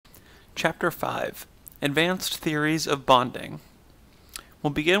Chapter 5, Advanced Theories of Bonding. We'll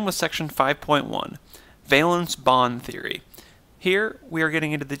begin with section 5.1, Valence Bond Theory. Here we are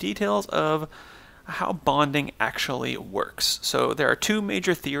getting into the details of how bonding actually works. So there are two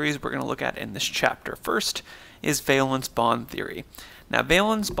major theories we're going to look at in this chapter. First is valence bond theory. Now,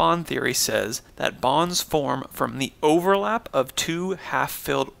 valence bond theory says that bonds form from the overlap of two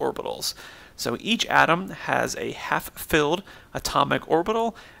half-filled orbitals. So each atom has a half-filled atomic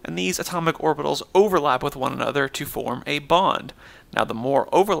orbital, and these atomic orbitals overlap with one another to form a bond. Now, the more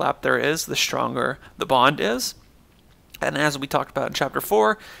overlap there is, the stronger the bond is. And as we talked about in chapter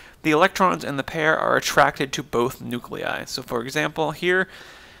 4, the electrons in the pair are attracted to both nuclei. So for example, here,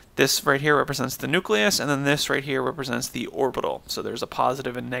 this right here represents the nucleus, and then this right here represents the orbital. So there's a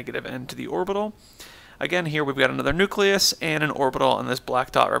positive and negative end to the orbital. Again, here we've got another nucleus and an orbital, and this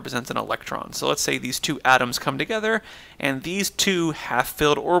black dot represents an electron. So let's say these two atoms come together, and these two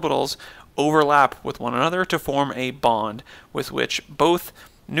half-filled orbitals overlap with one another to form a bond with which both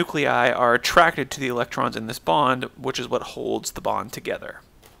nuclei are attracted to the electrons in this bond, which is what holds the bond together.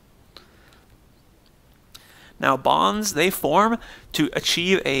 Now, bonds, they form to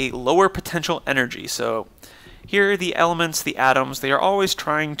achieve a lower potential energy. So here the elements, the atoms, they are always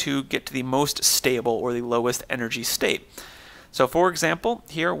trying to get to the most stable or the lowest energy state. So for example,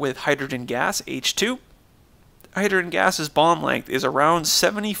 here with hydrogen gas, H2, hydrogen gas's bond length is around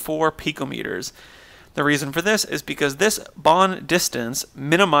 74 picometers. The reason for this is because this bond distance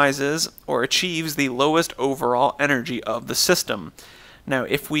minimizes or achieves the lowest overall energy of the system. Now,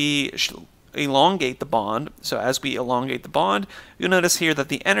 if we elongate the bond, so as we elongate the bond, you'll notice here that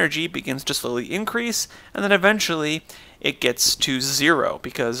the energy begins to slowly increase, and then eventually it gets to zero,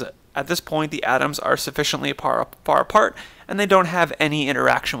 because at this point the atoms are sufficiently far apart and they don't have any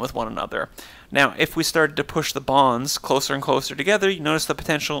interaction with one another. Now, if we started to push the bonds closer and closer together, you notice the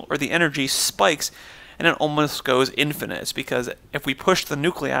potential or the energy spikes and it almost goes infinite. It's because if we push the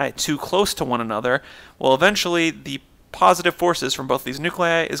nuclei too close to one another, well, eventually the positive forces from both these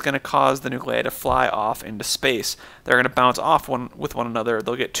nuclei is going to cause the nuclei to fly off into space. They're going to bounce off with one another.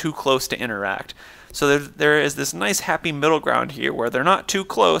 They'll get too close to interact. So there is this nice happy middle ground here where they're not too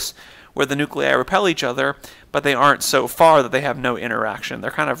close, where the nuclei repel each other, but they aren't so far that they have no interaction.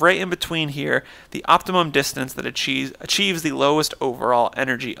 They're kind of right in between here, the optimum distance that achieves the lowest overall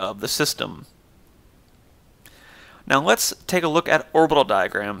energy of the system. Now let's take a look at orbital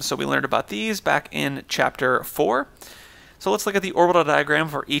diagrams. So we learned about these back in chapter 4. So let's look at the orbital diagram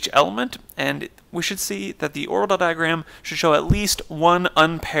for each element, and we should see that the orbital diagram should show at least one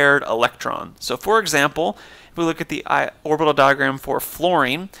unpaired electron. So for example, if we look at the orbital diagram for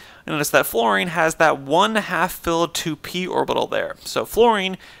fluorine, notice that fluorine has that one half-filled 2p orbital there. So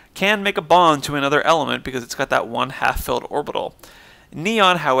fluorine can make a bond to another element because it's got that one half-filled orbital.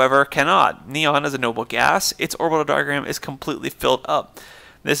 Neon, however, cannot. Neon is a noble gas. Its orbital diagram is completely filled up.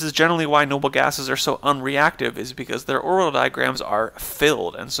 This is generally why noble gases are so unreactive, is because their orbital diagrams are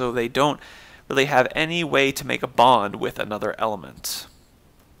filled, and so they don't really have any way to make a bond with another element.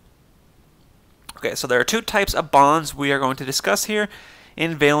 Okay, so there are two types of bonds we are going to discuss here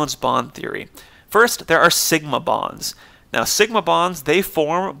in valence bond theory. First, there are sigma bonds. Now, sigma bonds, they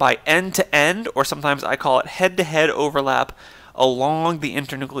form by end-to-end, or sometimes I call it head-to-head overlap along the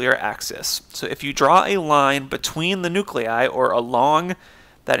internuclear axis. So if you draw a line between the nuclei or along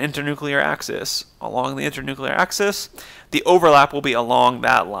that internuclear axis, the overlap will be along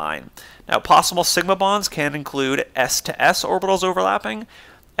that line. Now, possible sigma bonds can include S to S orbitals overlapping,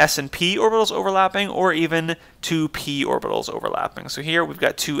 S and P orbitals overlapping, or even two P orbitals overlapping. So here we've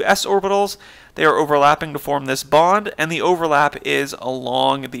got two S orbitals. They are overlapping to form this bond, and the overlap is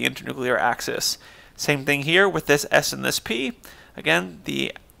along the internuclear axis. Same thing here with this S and this P. Again,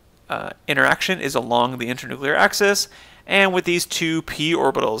 the interaction is along the internuclear axis, and with these two p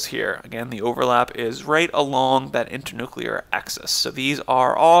orbitals here, again, the overlap is right along that internuclear axis. So these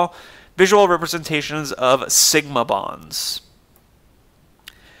are all visual representations of sigma bonds.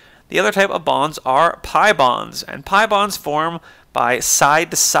 The other type of bonds are pi bonds, and pi bonds form by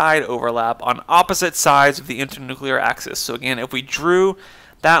side-to-side overlap on opposite sides of the internuclear axis. So again, if we drew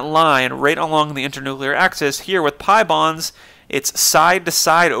that line right along the internuclear axis, here with pi bonds, it's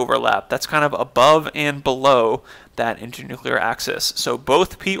side-to-side overlap. That's kind of above and below that internuclear axis. So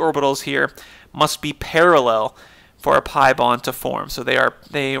both p orbitals here must be parallel for a pi bond to form. So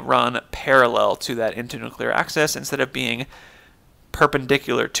they run parallel to that internuclear axis instead of being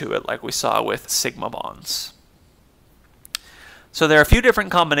perpendicular to it like we saw with sigma bonds. So there are a few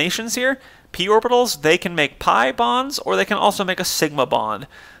different combinations here. P orbitals, they can make pi bonds, or they can also make a sigma bond.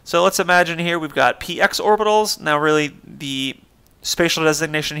 So let's imagine here we've got px orbitals. Now really the spatial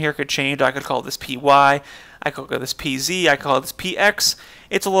designation here could change. I could call this Py, I could call this Pz, I call this Px.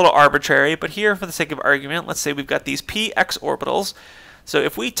 It's a little arbitrary, but here, for the sake of argument, let's say we've got these Px orbitals. So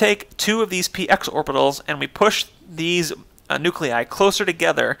if we take two of these Px orbitals and we push these nuclei closer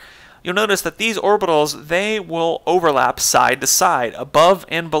together, you'll notice that these orbitals, they will overlap side to side, above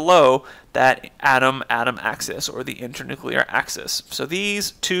and below that atom-atom axis, or the internuclear axis. So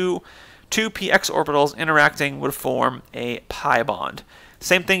these two Px orbitals interacting would form a pi bond.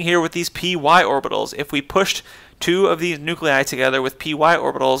 Same thing here with these Py orbitals. If we pushed two of these nuclei together with Py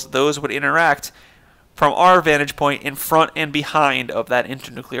orbitals, those would interact from our vantage point in front and behind of that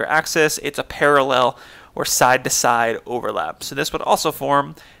internuclear axis. It's a parallel or side-to-side overlap. So this would also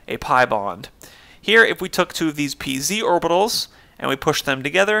form a pi bond. Here, if we took two of these Pz orbitals and we push them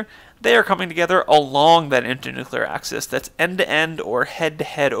together, they are coming together along that internuclear axis. That's end-to-end or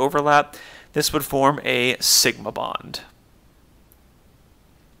head-to-head overlap. This would form a sigma bond.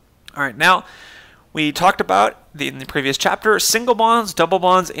 All right, now we talked about in the previous chapter single bonds, double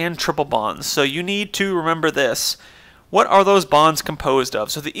bonds, and triple bonds. So you need to remember this. What are those bonds composed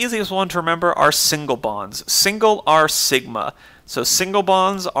of? So the easiest one to remember are single bonds. Single are sigma. So single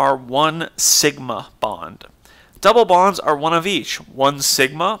bonds are one sigma bond. Double bonds are one of each, one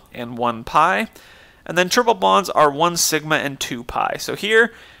sigma and one pi. And then triple bonds are one sigma and two pi. So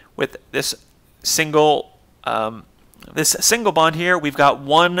here, with this single bond here, we've got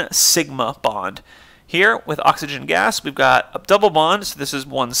one sigma bond. Here, with oxygen gas, we've got a double bond, so this is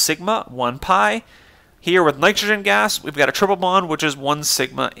one sigma, one pi. Here, with nitrogen gas, we've got a triple bond, which is one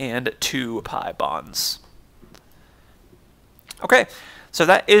sigma and two pi bonds. Okay, so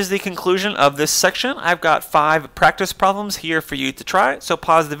that is the conclusion of this section. I've got 5 practice problems here for you to try. So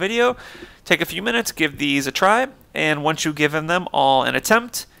pause the video, take a few minutes, give these a try, and once you've given them all an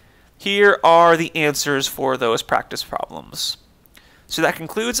attempt, here are the answers for those practice problems. So that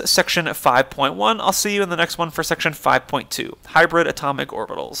concludes section 5.1. I'll see you in the next one for section 5.2, hybrid atomic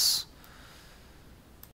orbitals.